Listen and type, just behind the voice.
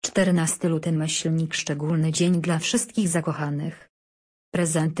14 luty myślnik szczególny dzień dla wszystkich zakochanych.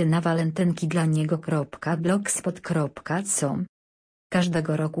 Prezenty na walentynki dla niego. Blogspot.com.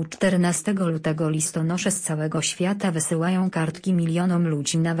 Każdego roku 14 lutego listonosze z całego świata wysyłają kartki milionom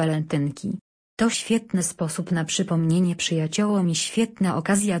ludzi na walentynki. To świetny sposób na przypomnienie przyjaciołom i świetna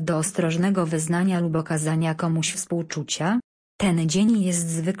okazja do ostrożnego wyznania lub okazania komuś współczucia. Ten dzień jest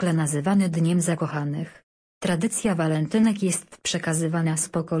zwykle nazywany Dniem Zakochanych. Tradycja walentynek jest przekazywana z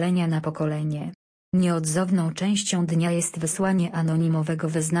pokolenia na pokolenie. Nieodzowną częścią dnia jest wysłanie anonimowego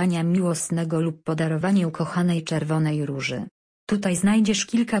wyznania miłosnego lub podarowanie ukochanej czerwonej róży. Tutaj znajdziesz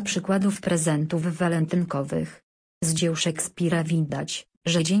kilka przykładów prezentów walentynkowych. Z dzieł Szekspira widać,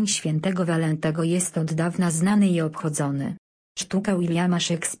 że Dzień Świętego Walentego jest od dawna znany i obchodzony. Sztuka Williama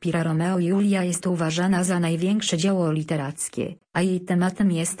Szekspira Romeo i Julia jest uważana za największe dzieło literackie, a jej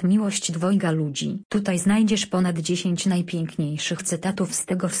tematem jest miłość dwojga ludzi. Tutaj znajdziesz ponad 10 najpiękniejszych cytatów z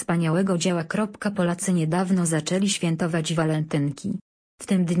tego wspaniałego dzieła. Polacy niedawno zaczęli świętować walentynki. W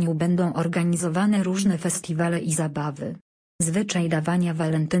tym dniu będą organizowane różne festiwale i zabawy. Zwyczaj dawania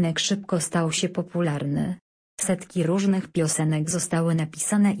walentynek szybko stał się popularny. Setki różnych piosenek zostały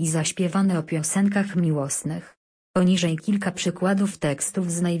napisane i zaśpiewane o piosenkach miłosnych. Poniżej kilka przykładów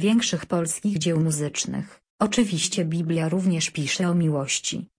tekstów z największych polskich dzieł muzycznych. Oczywiście Biblia również pisze o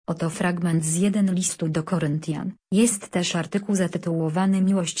miłości. Oto fragment z 1 listu do Koryntian. Jest też artykuł zatytułowany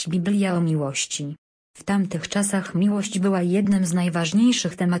Miłość, Biblia o miłości. W tamtych czasach miłość była jednym z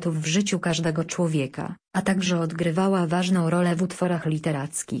najważniejszych tematów w życiu każdego człowieka, a także odgrywała ważną rolę w utworach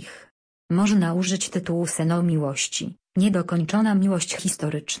literackich. Można użyć tytułu Sen o miłości, niedokończona miłość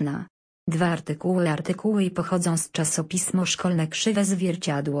historyczna. Dwa artykuły pochodzą z czasopismo szkolne Krzywe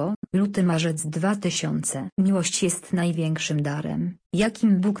Zwierciadło, luty-marzec 2000. Miłość jest największym darem,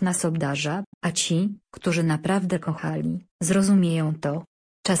 jakim Bóg nas obdarza, a ci, którzy naprawdę kochali, zrozumieją to.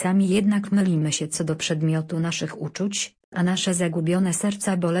 Czasami jednak mylimy się co do przedmiotu naszych uczuć, a nasze zagubione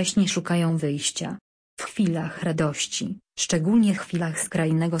serca boleśnie szukają wyjścia. W chwilach radości, szczególnie chwilach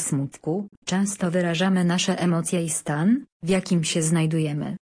skrajnego smutku, często wyrażamy nasze emocje i stan, w jakim się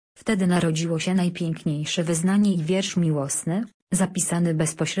znajdujemy. Wtedy narodziło się najpiękniejsze wyznanie i wiersz miłosny, zapisany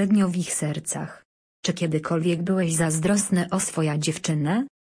bezpośrednio w ich sercach. Czy kiedykolwiek byłeś zazdrosny o swoją dziewczynę?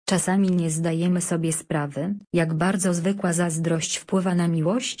 Czasami nie zdajemy sobie sprawy, jak bardzo zwykła zazdrość wpływa na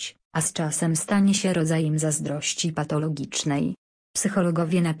miłość, a z czasem stanie się rodzajem zazdrości patologicznej.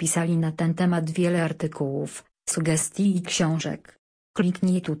 Psychologowie napisali na ten temat wiele artykułów, sugestii i książek.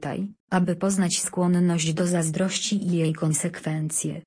 Kliknij tutaj, aby poznać skłonność do zazdrości i jej konsekwencje.